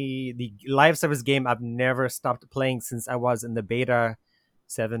me the live service game I've never stopped playing since I was in the beta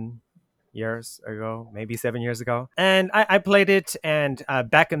 7 years ago, maybe 7 years ago. And I played it, and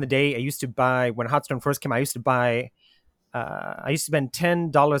back in the day, I used to buy, when Hearthstone first came, I used to spend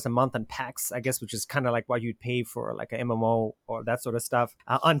 $10 a month on packs, I guess, which is kind of like what you'd pay for like an MMO or that sort of stuff,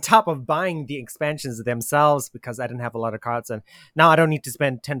 on top of buying the expansions themselves, because I didn't have a lot of cards. And now I don't need to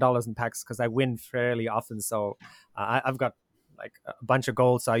spend $10 in packs because I win fairly often. So I've got like a bunch of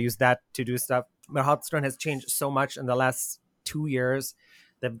gold, so I use that to do stuff. But Hearthstone has changed so much in the last 2 years.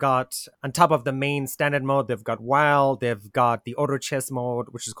 They've got, on top of the main standard mode, they've got Wild, they've got the auto chess mode,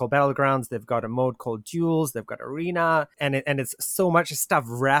 which is called Battlegrounds, they've got a mode called Duels, they've got Arena, and it's so much stuff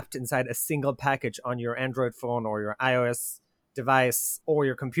wrapped inside a single package on your Android phone or your iOS device or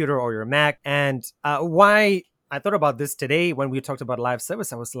your computer or your Mac. And why I thought about this today when we talked about live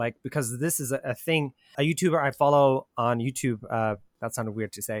service, I was like, because this is a thing, a YouTuber I follow on YouTube, that sounded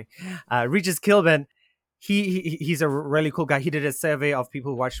weird to say, Regis Kilbin. He's a really cool guy. He did a survey of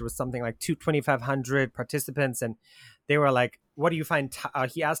people who watched it with something like 2,500 participants, and they were like, what do you find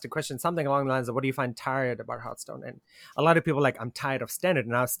he asked a question something along the lines of, what do you find tired about Hearthstone? And a lot of people are like, I'm tired of standard.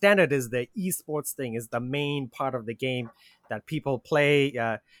 Now standard is the esports thing, is the main part of the game that people play.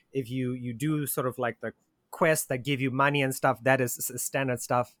 If you do sort of like the quests that give you money and stuff. That is standard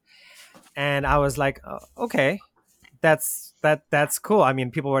stuff. And I was like, okay, that's cool. I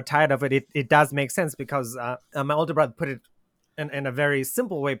mean, people were tired of it. It does make sense because my older brother put it in a very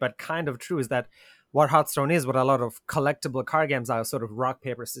simple way, but kind of true, is that what Hearthstone is, what a lot of collectible card games are, sort of rock,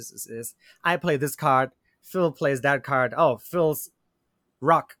 paper, scissors is. I play this card, Phil plays that card. Oh, Phil's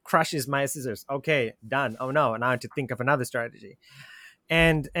rock crushes my scissors. Okay, done. Oh no, now I have to think of another strategy.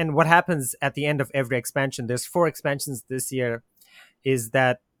 And what happens at the end of every expansion, there's 4 expansions this year, is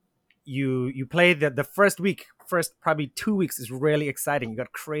that you play the first week, first probably 2 weeks is really exciting. You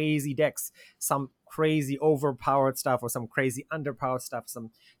got crazy decks, some crazy overpowered stuff or some crazy underpowered stuff,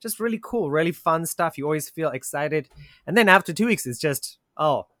 some just really cool, really fun stuff. You always feel excited. And then after 2 weeks, it's just,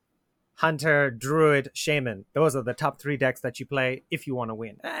 oh, Hunter, Druid, Shaman. Those are the top 3 decks that you play if you want to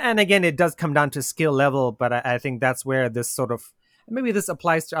win. And again, it does come down to skill level, but I think that's where this sort of, maybe this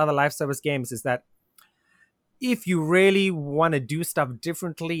applies to other live service games, is that if you really want to do stuff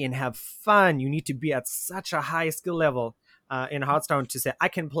differently and have fun, you need to be at such a high skill level in Hearthstone to say, I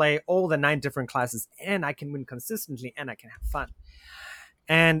can play all the 9 different classes and I can win consistently and I can have fun.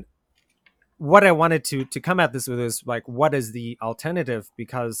 And what I wanted to come at this with is like, what is the alternative?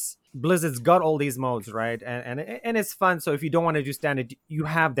 Because Blizzard's got all these modes, right? And it's fun. So if you don't want to do standard, you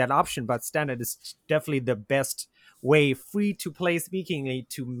have that option. But standard is definitely the best way, free to play speakingly,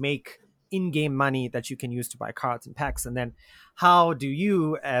 to make in-game money that you can use to buy cards and packs. And then how do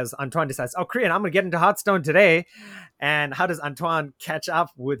you, as Antoine decides, oh, Korean, I'm going to get into Hearthstone today. And how does Antoine catch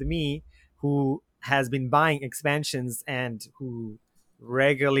up with me, who has been buying expansions and who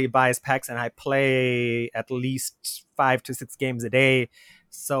regularly buys packs, and I play at least 5 to 6 games a day.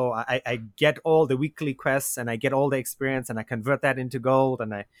 So I get all the weekly quests and I get all the experience and I convert that into gold,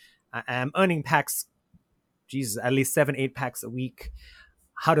 and I am earning packs, Jesus, at least 7-8 packs a week.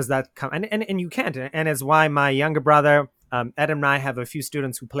 How does that come? And you can't. And it's why my younger brother, Adam, and I have a few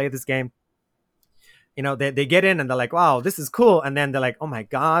students who play this game. You know, they get in and they're like, wow, this is cool. And then they're like, oh my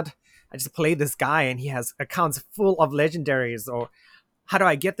God, I just played this guy and he has accounts full of legendaries. Or how do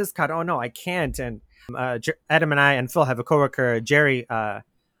I get this card? Oh no, I can't. And Adam and I and Phil have a coworker, Jerry.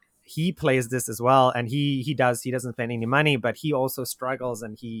 He plays this as well, and he doesn't spend any money, but he also struggles.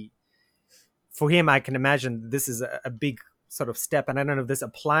 And for him, I can imagine this is a big sort of step. And I don't know if this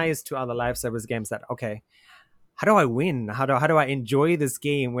applies to other live service games, that, okay, how do I win? How do I enjoy this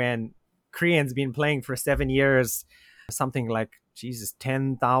game when Korean's been playing for 7 years, something like, Jesus,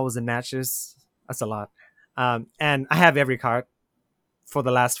 10,000 matches? That's a lot. And I have every card for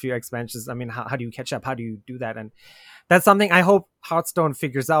the last few expansions. I mean, how do you catch up? How do you do that? And that's something I hope Hearthstone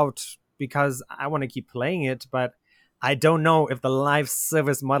figures out, because I want to keep playing it, but I don't know if the live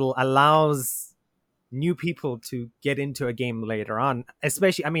service model allows new people to get into a game later on,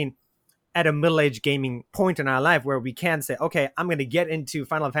 especially, I mean, at a middle-aged gaming point in our life where we can say, okay, I'm going to get into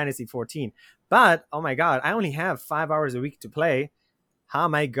Final Fantasy 14, but oh my God, I only have 5 hours a week to play. How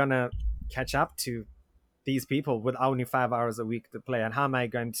am I going to catch up to these people with only 5 hours a week to play? And how am I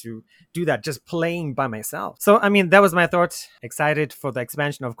going to do that just playing by myself? So, I mean, that was my thought. Excited for the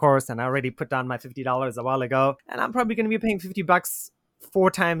expansion, of course. And I already put down my $50 a while ago. And I'm probably going to be paying $50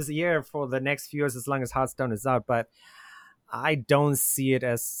 4 times a year for the next few years, as long as Hearthstone is out. But I don't see it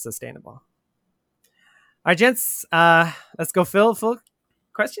as sustainable. All right, gents, let's go. Phil,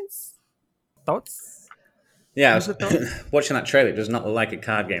 questions? Thoughts? Yeah, I was watching that trailer. It does not look like a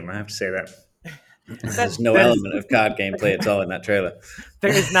card game, I have to say that. There's no element of card gameplay at all in that trailer.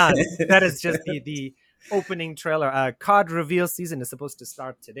 There is none. That is just the opening trailer. Card reveal season is supposed to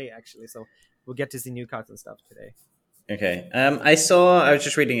start today, actually. So we'll get to see new cards and stuff today. Okay. I was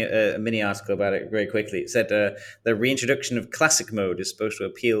just reading a mini article about it very quickly. It said the reintroduction of classic mode is supposed to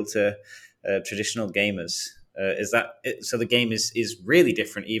appeal to traditional gamers. Is that it? So the game is really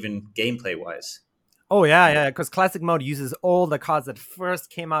different, even gameplay wise? Oh, yeah, because classic mode uses all the cards that first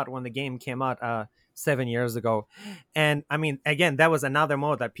came out when the game came out 7 years ago. And I mean, again, that was another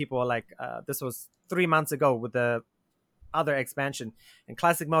mode that people were like, this was 3 months ago with the other expansion. And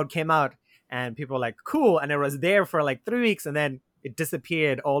classic mode came out and people were like, cool. And it was there for like 3 weeks and then it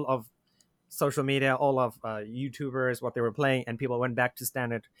disappeared. All of social media, all of YouTubers, what they were playing. And people went back to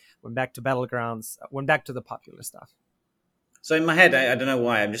standard, went back to battlegrounds, went back to the popular stuff. So in my head, I don't know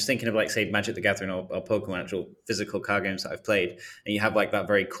why, I'm just thinking of like, say, Magic the Gathering or Pokemon, actual physical card games that I've played, and you have like that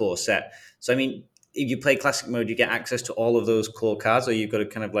very core set. So I mean, if you play classic mode, you get access to all of those core cards, or you've got to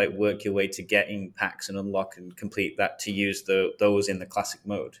kind of like work your way to getting packs and unlock and complete that to use those in the classic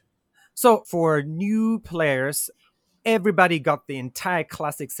mode. So for new players, everybody got the entire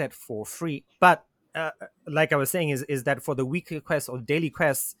classic set for free. But like I was saying, is that for the weekly quests or daily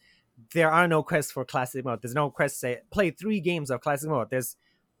quests, there are no quests for classic mode. There's no quest say play 3 games of classic mode. There's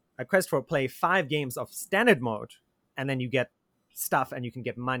a quest for play 5 games of standard mode, and then you get stuff and you can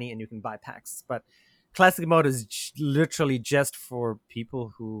get money and you can buy packs. But classic mode is literally just for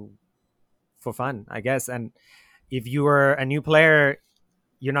people who, for fun, I guess. And if you are a new player,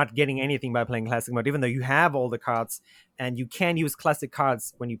 you're not getting anything by playing classic mode, even though you have all the cards and you can use classic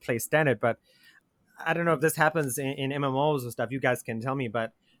cards when you play standard. But I don't know if this happens in MMOs or stuff. You guys can tell me.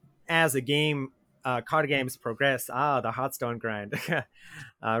 But as a game, card games progress, the Hearthstone grind.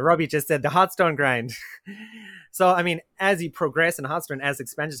 Robbie just said the Hearthstone grind. So, I mean, as you progress in Hearthstone, as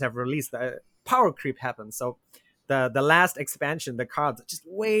expansions have released, the power creep happens. So the last expansion, the cards are just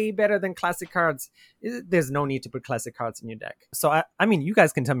way better than classic cards. There's no need to put classic cards in your deck. So, I mean, you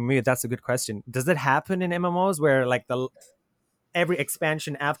guys can tell me if that's a good question. Does it happen in MMOs where like every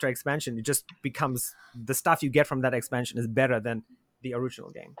expansion after expansion, it just becomes the stuff you get from that expansion is better than the original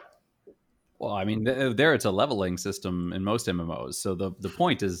game? Well, I mean, there it's a leveling system in most MMOs. So the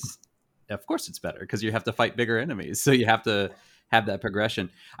point is, of course, it's better because you have to fight bigger enemies. So you have to have that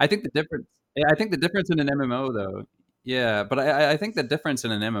progression. I think the difference. I think the difference in an MMO, though, yeah, but I think the difference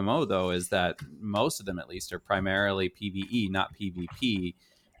in an MMO though is that most of them, at least, are primarily PVE, not PvP,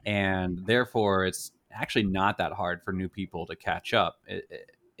 and therefore it's actually not that hard for new people to catch up.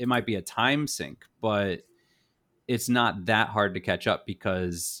 It might be a time sink, but it's not that hard to catch up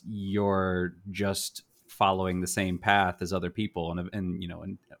because you're just following the same path as other people,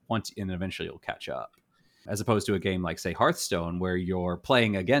 and eventually you'll catch up. As opposed to a game like, say, Hearthstone, where you're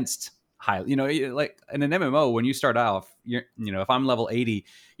playing against high, like in an MMO, when you start off, if I'm level 80,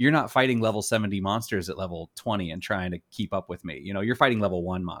 you're not fighting level 70 monsters at level 20 and trying to keep up with me. You're fighting level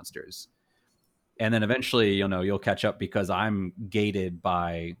 1 monsters, and then eventually, you'll catch up because I'm gated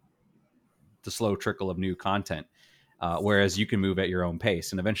by the slow trickle of new content. Whereas you can move at your own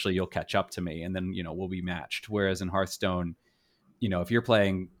pace, and eventually you'll catch up to me, and then we'll be matched. Whereas in Hearthstone, if you're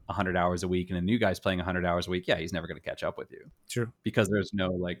playing 100 hours a week and a new guy's playing 100 hours a week, yeah, he's never going to catch up with you. True. Because there's no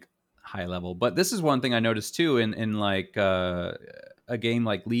like high level. But this is one thing I noticed too in like a game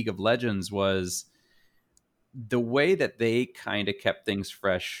like League of Legends was the way that they kind of kept things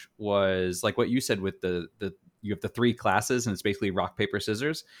fresh was like what you said with the you have the 3 classes and it's basically rock, paper,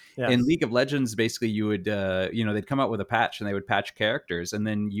 scissors. Yes. In League of Legends, basically you would, they'd come out with a patch and they would patch characters, and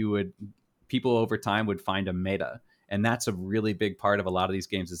then people over time would find a meta. And that's a really big part of a lot of these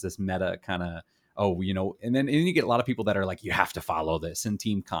games is this meta kind of, and then you get a lot of people that are like, you have to follow this in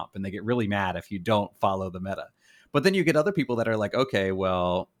team comp, and they get really mad if you don't follow the meta. But then you get other people that are like, okay,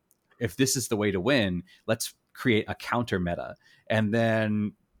 well, if this is the way to win, let's create a counter meta. And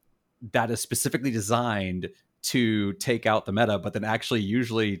then that is specifically designed to take out the meta, but then actually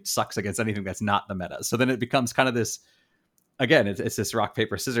usually sucks against anything that's not the meta. So then it becomes kind of this, again, it's this rock,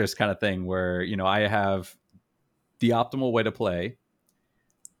 paper, scissors kind of thing where, I have the optimal way to play,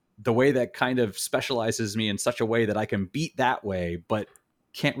 the way that kind of specializes me in such a way that I can beat that way, but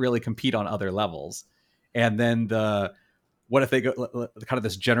can't really compete on other levels. And then what if they go kind of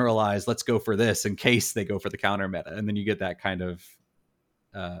this generalized, let's go for this in case they go for the counter meta. And then you get that kind of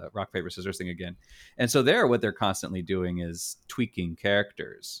rock, paper, scissors thing again. And so what they're constantly doing is tweaking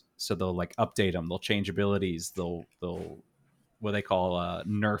characters. So they'll like update them, they'll change abilities, they'll what they call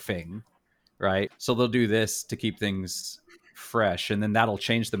nerfing, right? So they'll do this to keep things fresh, and then that'll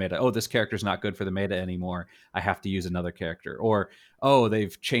change the meta. Oh, this character's not good for the meta anymore, I have to use another character. Or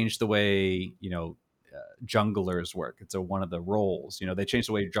they've changed the way junglers work. It's one of the roles. They changed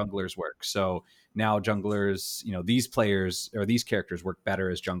the way junglers work. So now junglers, these players or these characters work better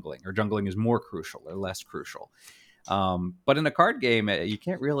as jungling, or jungling is more crucial or less crucial. But in a card game, you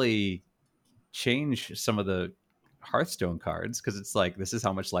can't really change some of the Hearthstone cards because it's like, this is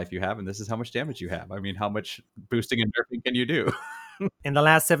how much life you have and this is how much damage you have. I mean, how much boosting and nerfing can you do? In the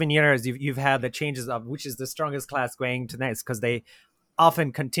last 7 years, you've had the changes of which is the strongest class going to next, because they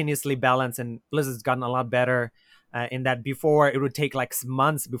often continuously balance, and Blizzard's gotten a lot better in that. Before, it would take like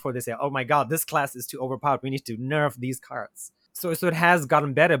months before they say, oh my god, this class is too overpowered, we need to nerf these cards. So it has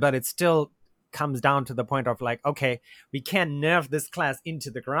gotten better, but it still comes down to the point of like, okay, we can't nerf this class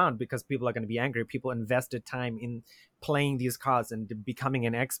into the ground because people are going to be angry. People invested time in playing these cards and becoming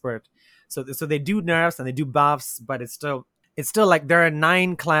an expert. So they do nerfs and they do buffs, but it's still like there are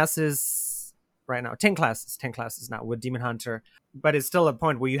 9 classes right now, 10 classes now with Demon Hunter. But it's still a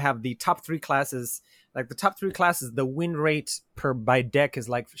point where you have the top 3 classes. Like the top 3 classes, the win rate by deck is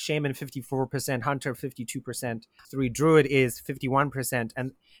like Shaman 54%, Hunter 52%, 3 Druid is 51%,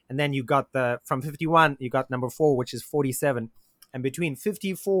 and then you got from 51 you got number 4, which is 47, and between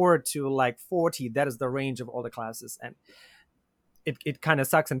 54 to like 40, that is the range of all the classes. And it kind of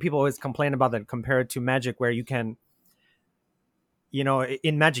sucks, and people always complain about that compared to Magic, where you can,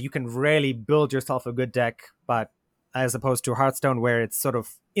 in Magic you can rarely build yourself a good deck, but as opposed to Hearthstone, where it's sort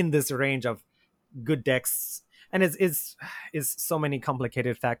of in this range of good decks, and it's so many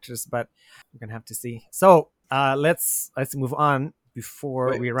complicated factors, but we're gonna have to see. So let's move on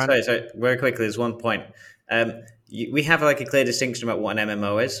before we run. Sorry, very quickly. There's one point. We have like a clear distinction about what an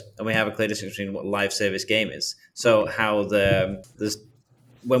MMO is, and we have a clear distinction between what live service game is. So how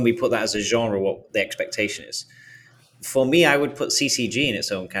when we put that as a genre, what the expectation is. For me, I would put CCG in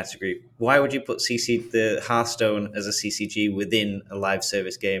its own category. Why would you put the Hearthstone as a CCG within a live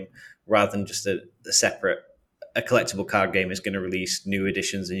service game rather than just a separate? A collectible card game is going to release new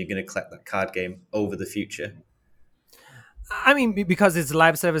editions, and you're going to collect that card game over the future. I mean, because it's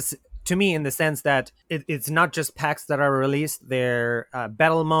live service to me in the sense that it's not just packs that are released. They're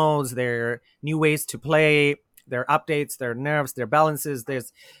battle modes, they're new ways to play, their updates, their nerfs, their balances.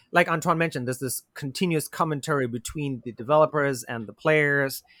 There's, like Antoine mentioned, there's this continuous commentary between the developers and the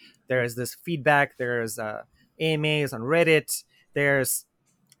players. There's this feedback. There's AMAs on Reddit. There's,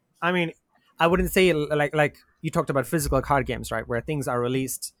 I mean, I wouldn't say like you talked about physical card games, right, where things are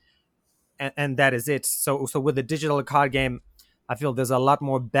released and that is it. So with the digital card game, I feel there's a lot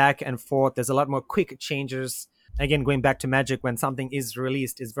more back and forth. There's a lot more quick changes. Again, going back to Magic, when something is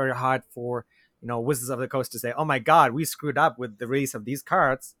released, it's very hard for Wizards of the Coast to say, "Oh my God, we screwed up with the release of these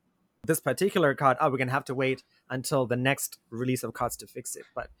cards. This particular card, we're gonna have to wait until the next release of cards to fix it."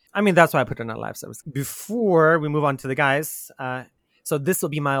 But I mean, that's why I put it on live service. Before we move on to the guys, so this will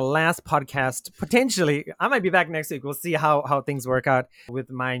be my last podcast. Potentially, I might be back next week. We'll see how things work out with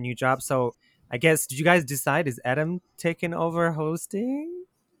my new job. So I guess, did you guys decide, is Adam taking over hosting?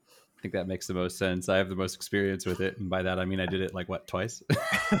 I think that makes the most sense. I have the most experience with it, and by that I mean I did it twice.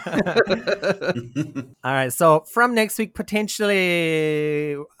 All right, so from next week,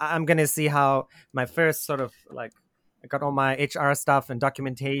 potentially I'm gonna see how my first sort of I got all my HR stuff and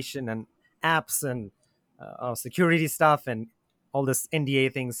documentation and apps and security stuff and all this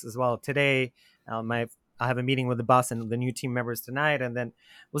NDA things as well today. I have a meeting with the boss and the new team members tonight, and then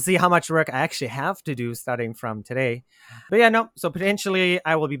we'll see how much work I actually have to do starting from today. But yeah, no. So potentially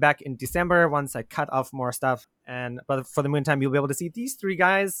I will be back in December once I cut off more stuff. But for the meantime, you'll be able to see these three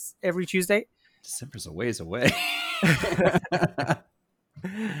guys every Tuesday. December's a ways away.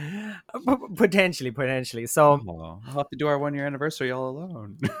 Potentially. So I'll have to do our 1 year anniversary all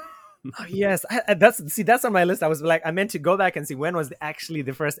alone. Yes, that's on my list. I was like, I meant to go back and see when was actually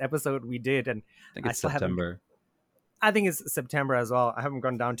the first episode we did, and I think it's September. I think it's September as well. I haven't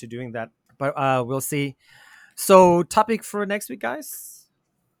gone down to doing that, but we'll see. So, topic for next week, guys.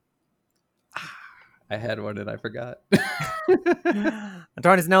 I had one and I forgot.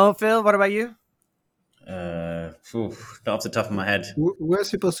 Antoine is no. Phil, what about you? Not off the top of my head. We're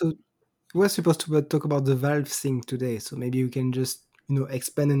supposed to talk about the Valve thing today, so maybe we can just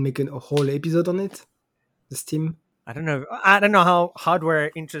expand and make a whole episode on it. The Steam. I don't know how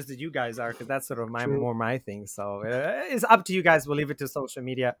hardware interested you guys are, because that's sort of more my thing. So it's up to you guys. We'll leave it to social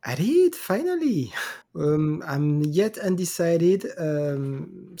media. I did finally. I'm yet undecided.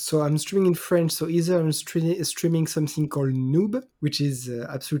 So I'm streaming in French. So either I'm streaming something called Noob, which is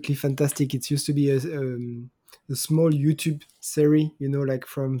absolutely fantastic. It used to be a small YouTube series,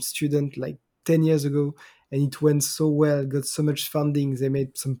 from student 10 years ago. And it went so well, got so much funding. They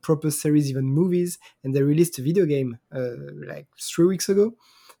made some proper series, even movies, and they released a video game 3 weeks ago.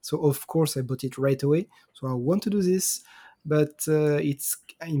 So of course I bought it right away. So I want to do this, but it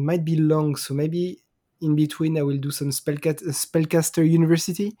might be long. So maybe in between I will do some Spellcaster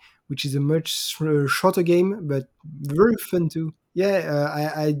University, which is a much shorter game, but very fun too. Yeah,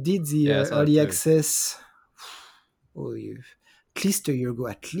 I did the early access. At least a year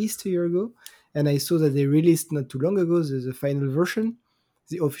ago. And I saw that they released not too long ago the final version,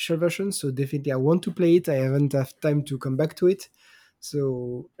 the official version. So definitely I want to play it. I haven't had time to come back to it.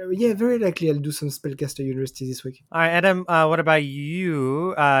 So yeah, very likely I'll do some Spellcaster University this week. All right, Adam, what about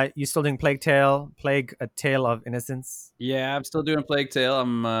you? You still doing Plague Tale, A Tale of Innocence? Yeah, I'm still doing Plague Tale.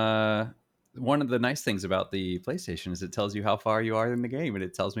 I'm one of the nice things about the PlayStation is it tells you how far you are in the game, and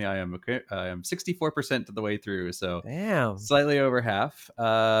it tells me I am 64% of the way through, so damn, slightly over half.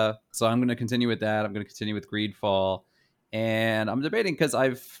 So I'm going to continue with that. I'm going to continue with Greedfall, and I'm debating because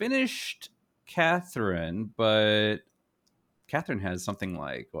I've finished Catherine, but Catherine has something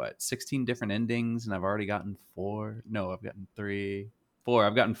 16 different endings, and I've already gotten 4. No, I've gotten 3. 4.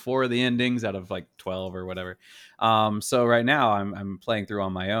 I've gotten 4 of the endings out of 12 or whatever. So right now I'm playing through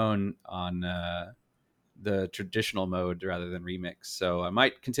on my own on the traditional mode rather than remix. So I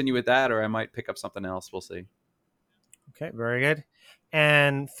might continue with that, or I might pick up something else. We'll see. Okay, very good.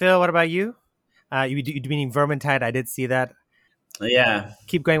 And Phil, what about you? You meaning Vermintide? I did see that. Yeah,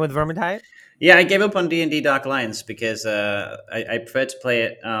 Keep going with Vermintide. yeah. I gave up on D&D Dark Alliance because I prefer to play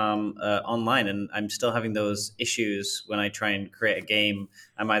it online, and I'm still having those issues when I try and create a game.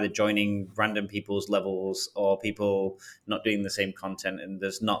 I'm either joining random people's levels or people not doing the same content, and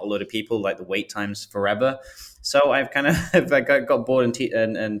there's not a lot of people. Like the wait times forever. So I've kind of I got bored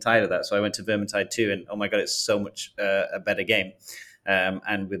and tired of that. So I went to Vermintide 2, and oh my god, it's so much a better game.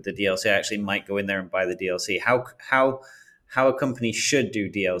 And with the DLC, I actually might go in there and buy the DLC. How a company should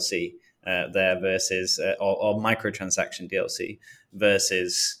do DLC there versus or microtransaction DLC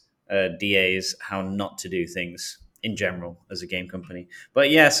versus DA's how not to do things in general as a game company.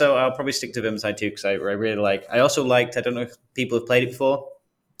 But yeah, so I'll probably stick to Vimside too because I really like. I also liked. I don't know if people have played it before.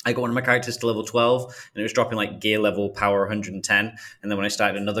 I got one of my characters to level 12 and it was dropping like gear level power 110. And then when I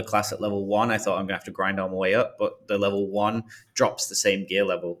started another class at level 1, I thought I'm going to have to grind all my way up. But the level 1 drops the same gear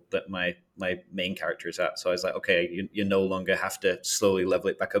level that my main character is at. So I was like, okay, you no longer have to slowly level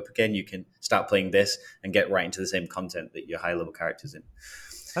it back up again. You can start playing this and get right into the same content that your high level character's in.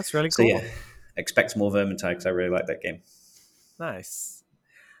 That's really So cool. yeah, expect more Vermintide because I really like that game. Nice.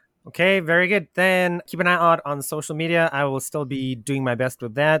 Okay, very good. Then keep an eye out on social media. I will still be doing my best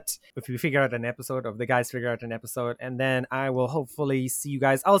with that. If we figure out an episode, or the guys figure out an episode, and then I will hopefully see you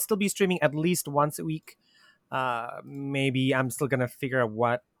guys. I'll still be streaming at least once a week. Maybe I'm still gonna figure out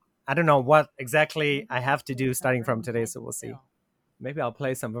what, I don't know what exactly I have to do starting from today, so we'll see. Maybe I'll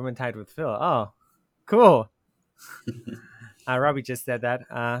play some Vermintide with Phil. Oh, cool. Robbie just said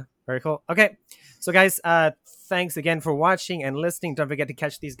that. Very cool. Okay, so guys, thanks again for watching and listening. Don't forget to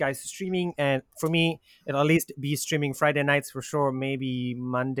catch these guys streaming, and for me, it'll at least be streaming Friday nights for sure. Maybe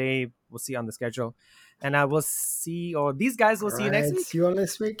Monday. We'll see on the schedule, and I will see. Or these guys will see you next week. See you all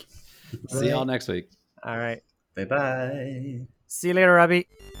next week. See y'all next week. All right. Bye bye. See you later, Robbie.